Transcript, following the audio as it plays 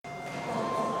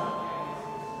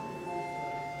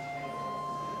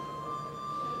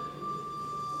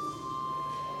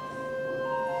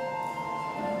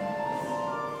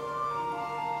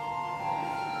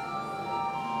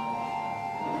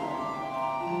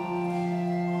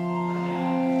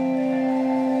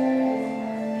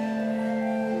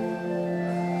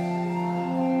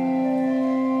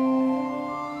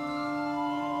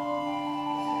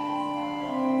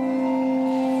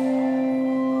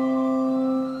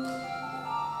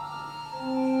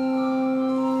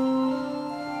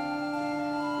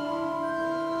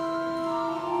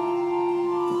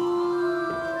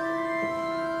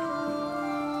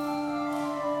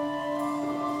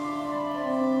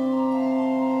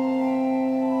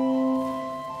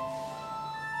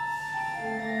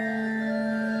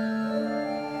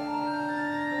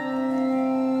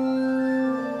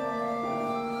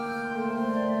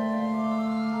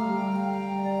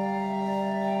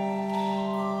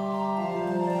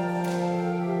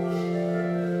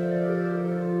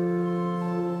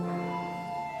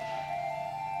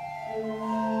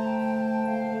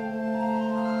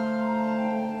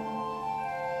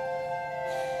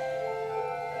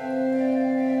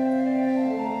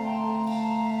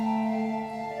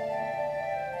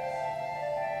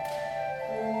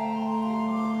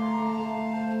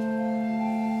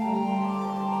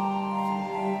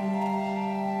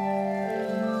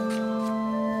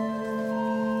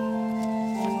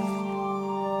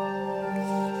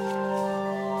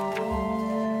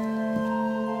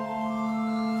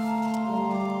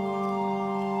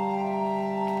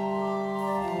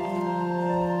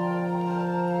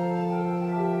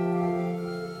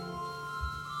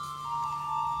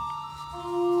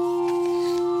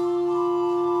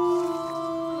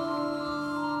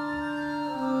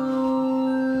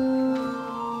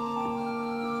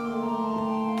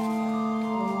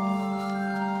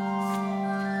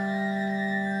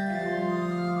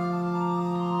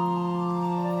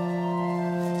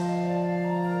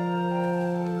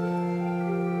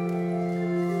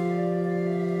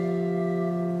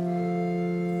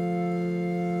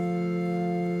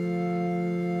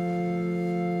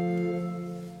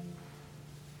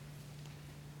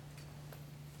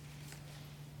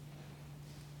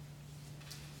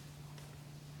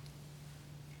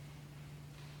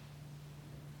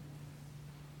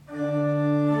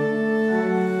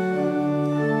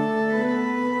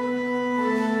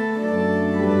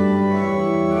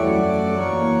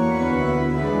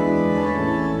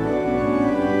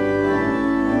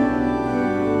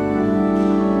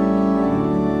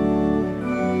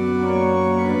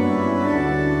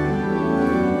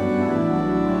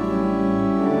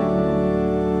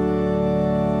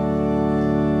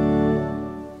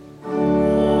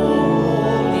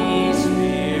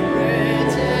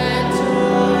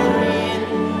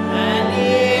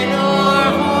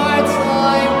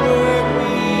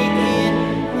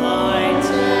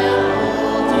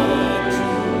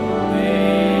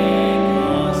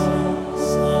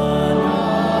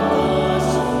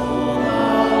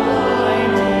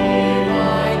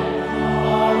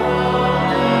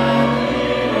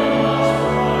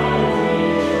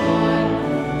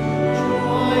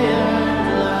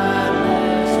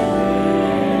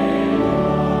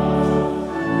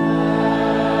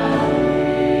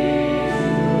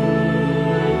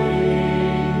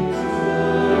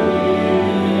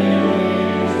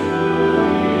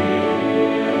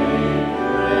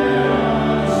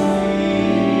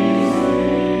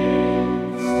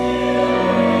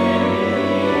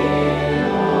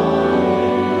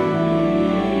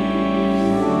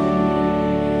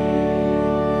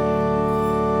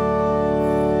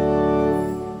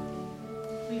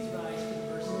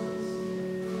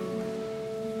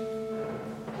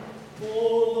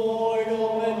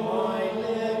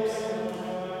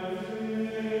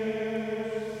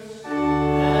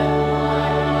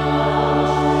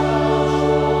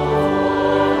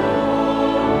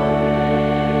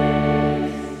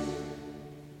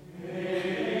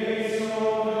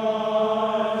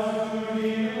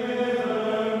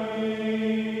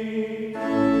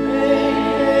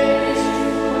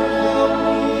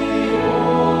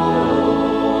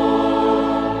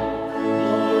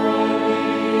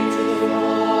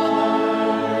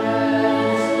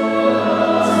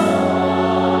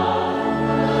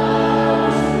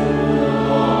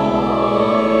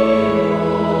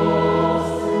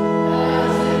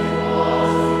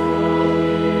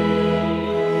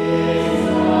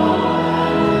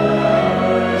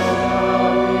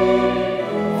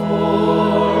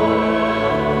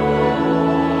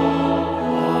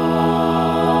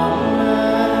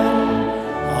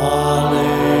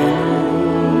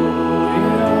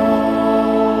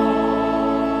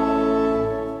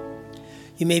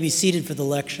You may be seated for the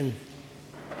lection.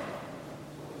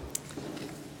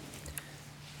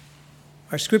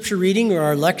 Our scripture reading, or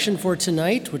our lection for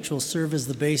tonight, which will serve as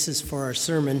the basis for our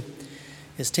sermon,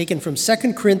 is taken from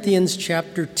 2 Corinthians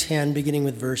chapter 10, beginning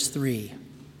with verse 3.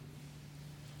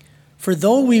 For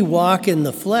though we walk in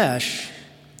the flesh,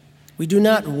 we do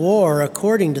not war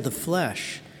according to the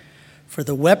flesh. For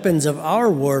the weapons of our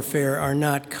warfare are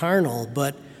not carnal,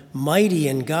 but mighty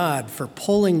in God for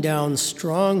pulling down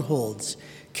strongholds,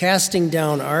 casting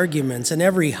down arguments, and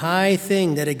every high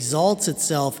thing that exalts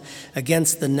itself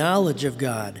against the knowledge of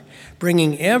God,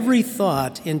 bringing every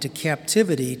thought into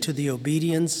captivity to the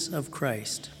obedience of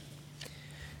Christ.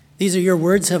 These are your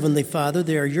words, Heavenly Father.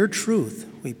 They are your truth.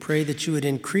 We pray that you would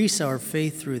increase our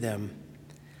faith through them.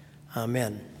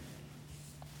 Amen.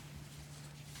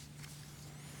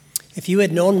 If you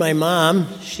had known my mom,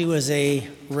 she was a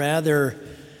rather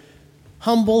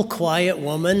humble, quiet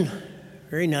woman.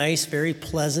 Very nice, very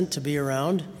pleasant to be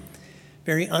around,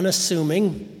 very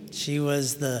unassuming. She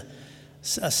was a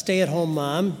stay-at-home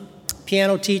mom,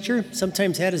 piano teacher,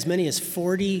 sometimes had as many as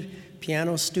 40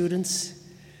 piano students.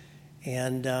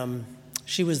 And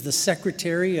she was the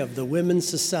secretary of the Women's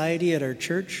Society at our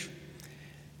church.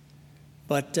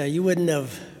 But you wouldn't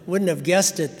have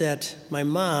guessed it that my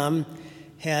mom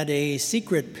had a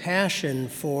secret passion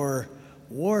for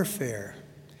warfare.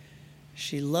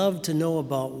 She loved to know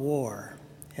about war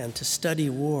and to study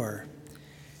war,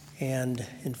 and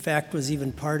in fact was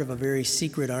even part of a very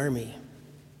secret army.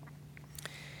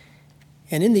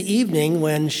 And in the evening,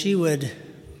 when she would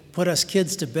put us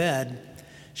kids to bed,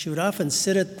 she would often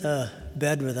sit at the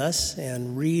bed with us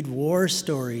and read war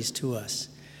stories to us,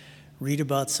 read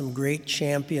about some great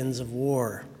champions of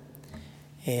war.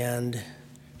 And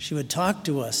she would talk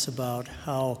to us about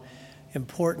how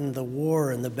important the war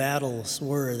and the battles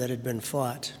were that had been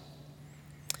fought.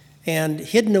 And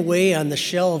hidden away on the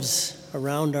shelves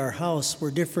around our house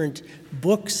were different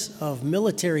books of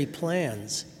military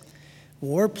plans,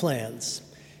 war plans.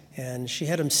 And she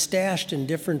had them stashed in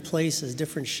different places,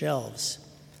 different shelves.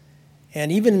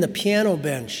 And even in the piano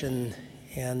bench and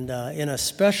in a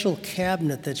special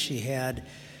cabinet that she had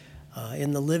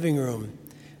in the living room,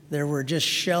 there were just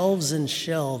shelves and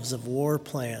shelves of war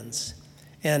plans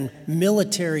and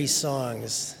military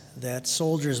songs that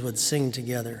soldiers would sing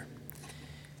together.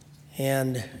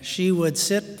 And she would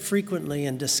sit frequently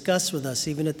and discuss with us,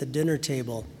 even at the dinner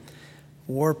table,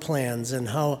 war plans and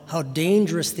how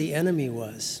dangerous the enemy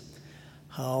was,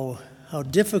 how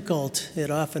difficult it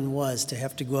often was to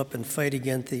have to go up and fight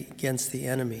against the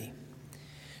enemy.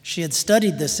 She had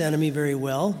studied this enemy very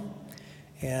well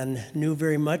and knew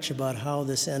very much about how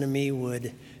this enemy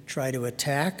would try to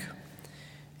attack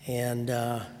and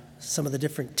some of the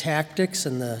different tactics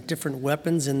and the different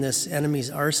weapons in this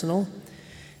enemy's arsenal.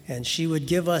 And she would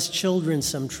give us children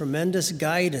some tremendous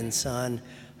guidance on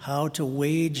how to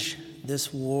wage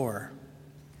this war.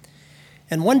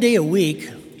 And one day a week,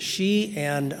 she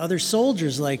and other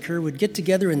soldiers like her would get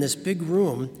together in this big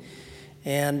room,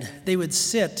 and they would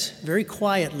sit very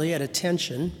quietly at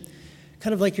attention,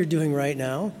 kind of like you're doing right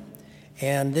now,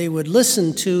 and they would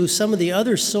listen to some of the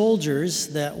other soldiers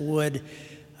that would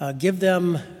give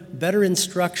them better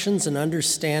instructions and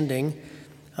understanding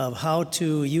of how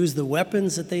to use the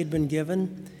weapons that they'd been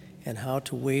given and how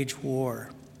to wage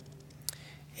war.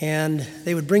 And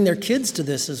they would bring their kids to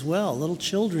this as well. Little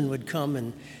children would come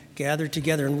and gather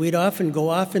together, and we'd often go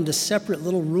off into separate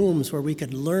little rooms where we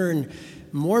could learn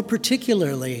more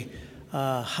particularly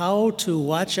how to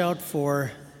watch out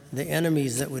for the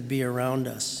enemies that would be around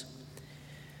us.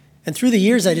 And through the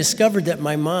years, I discovered that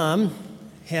my mom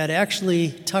had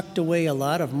actually tucked away a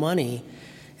lot of money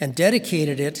and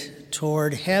dedicated it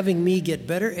toward having me get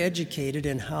better educated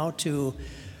in how to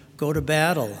go to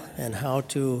battle and how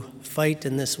to fight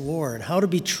in this war and how to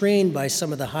be trained by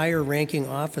some of the higher ranking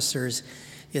officers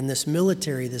in this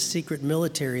military, this secret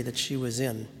military that she was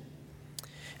in.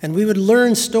 And we would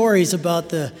learn stories about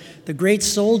the great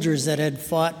soldiers that had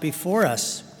fought before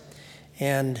us.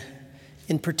 And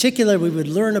in particular, we would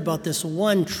learn about this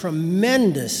one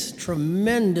tremendous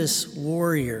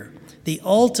warrior, the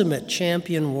ultimate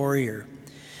champion warrior.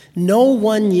 No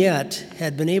one yet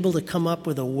had been able to come up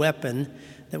with a weapon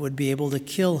that would be able to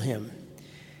kill him.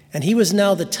 And he was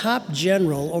now the top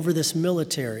general over this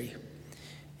military,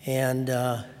 and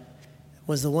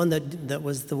was the one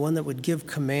that would give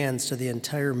commands to the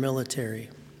entire military.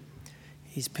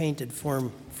 He's painted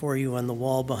for you on the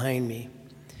wall behind me.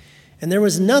 And there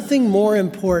was nothing more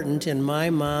important in my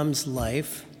mom's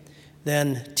life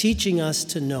than teaching us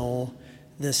to know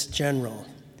this general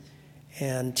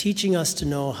and teaching us to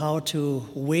know how to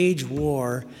wage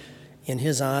war in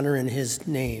his honor and his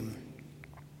name.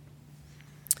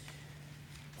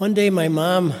 One day my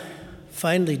mom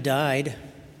finally died.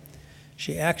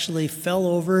 She actually fell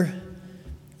over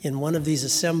in one of these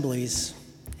assemblies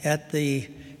at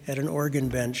an organ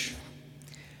bench.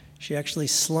 She actually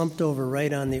slumped over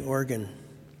right on the organ.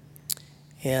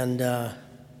 And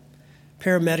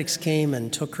paramedics came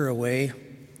and took her away,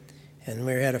 and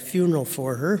we had a funeral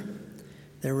for her.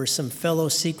 There were some fellow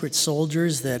secret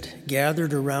soldiers that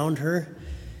gathered around her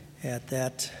at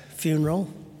that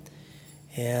funeral,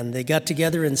 and they got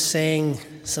together and sang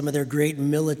some of their great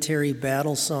military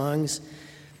battle songs.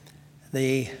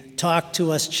 They talked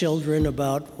to us children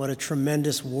about what a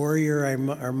tremendous warrior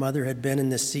our mother had been in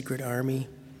this secret army.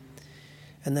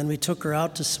 And then we took her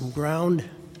out to some ground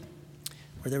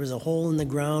where there was a hole in the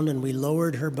ground, and we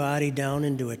lowered her body down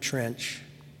into a trench.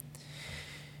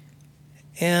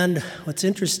 And what's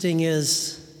interesting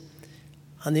is,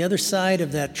 on the other side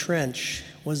of that trench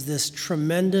was this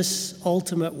tremendous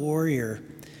ultimate warrior,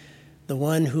 the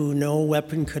one who no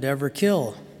weapon could ever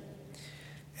kill.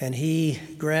 And he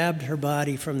grabbed her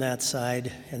body from that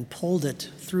side and pulled it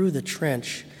through the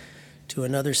trench to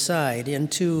another side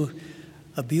into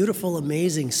a beautiful,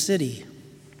 amazing city.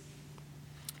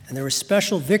 And there were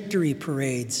special victory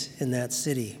parades in that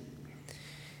city.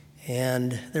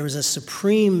 And there was a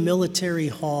supreme military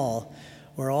hall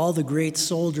where all the great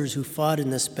soldiers who fought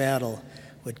in this battle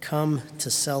would come to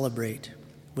celebrate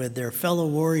with their fellow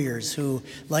warriors who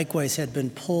likewise had been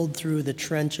pulled through the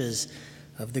trenches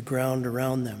of the ground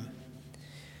around them.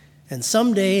 And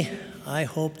someday, I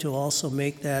hope to also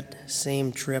make that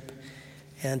same trip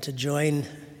and to join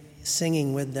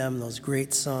singing with them those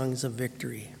great songs of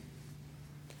victory.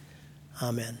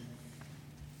 Amen.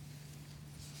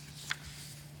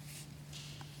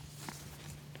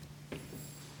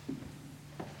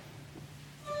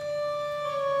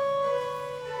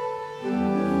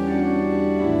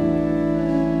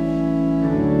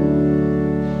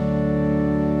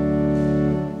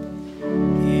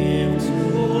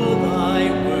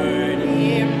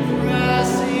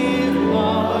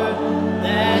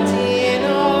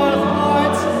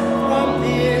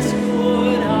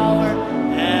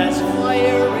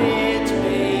 Fire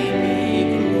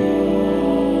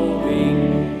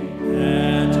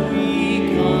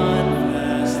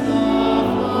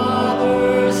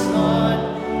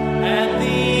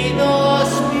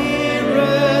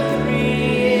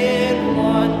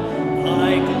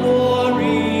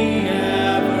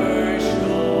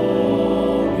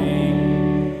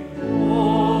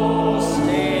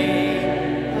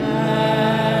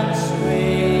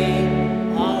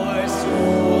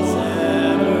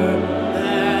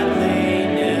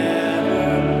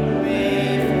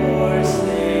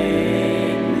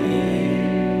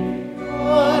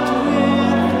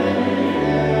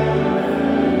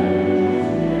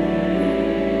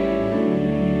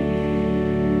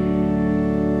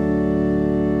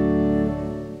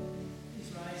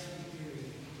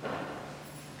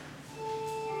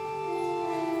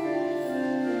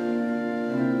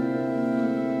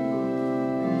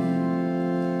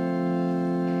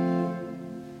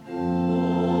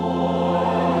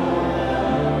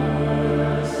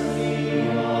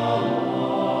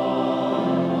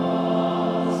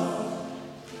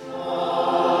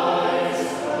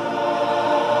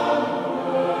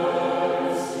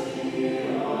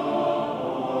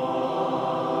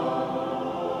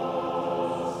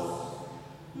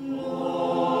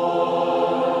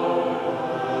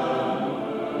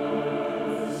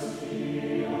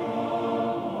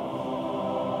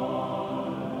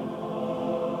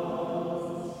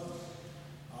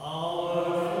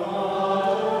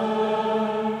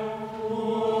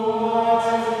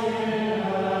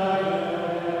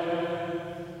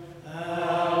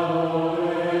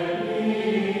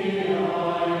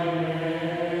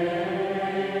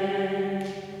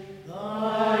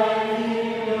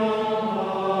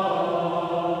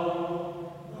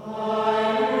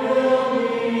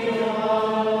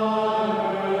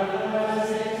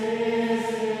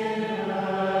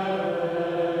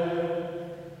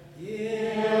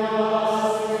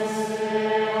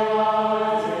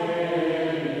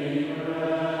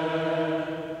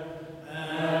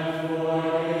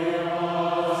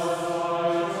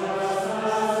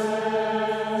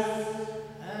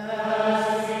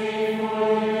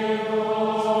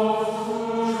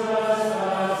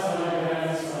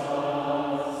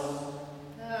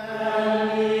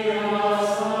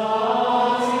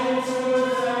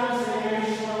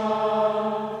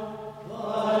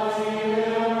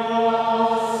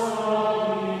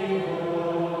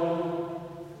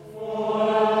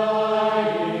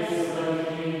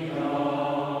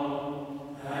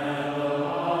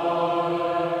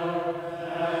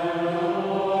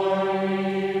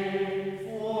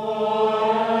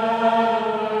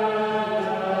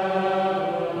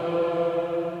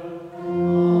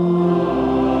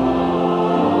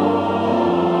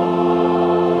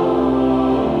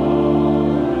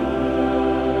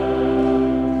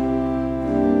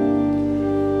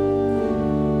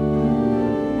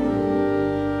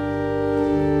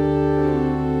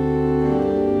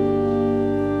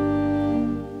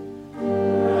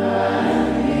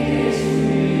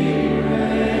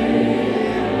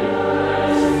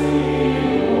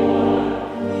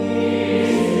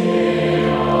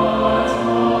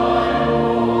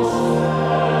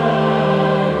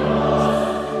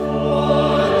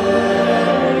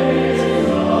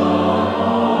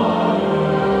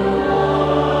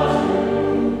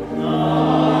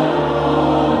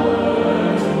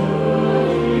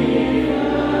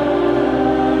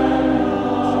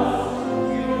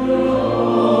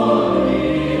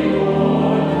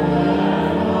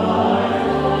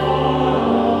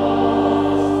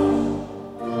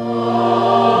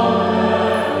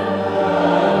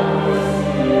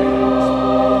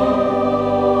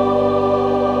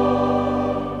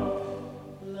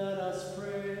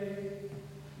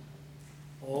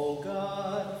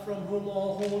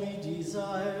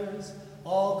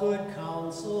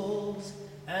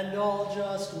and all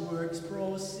just works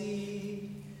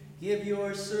proceed. Give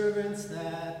your servants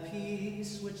that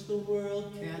peace which the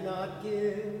world cannot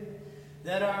give,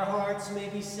 that our hearts may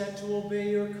be set to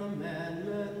obey your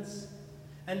commandments,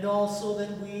 and also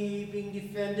that we, being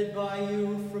defended by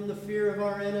you from the fear of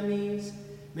our enemies,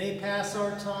 may pass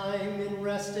our time in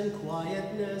rest and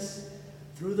quietness,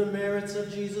 through the merits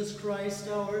of Jesus Christ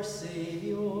our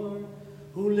Savior,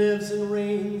 who lives and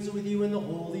reigns with you in the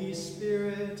Holy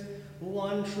Spirit,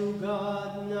 one true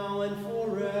God, now and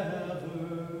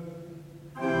forever.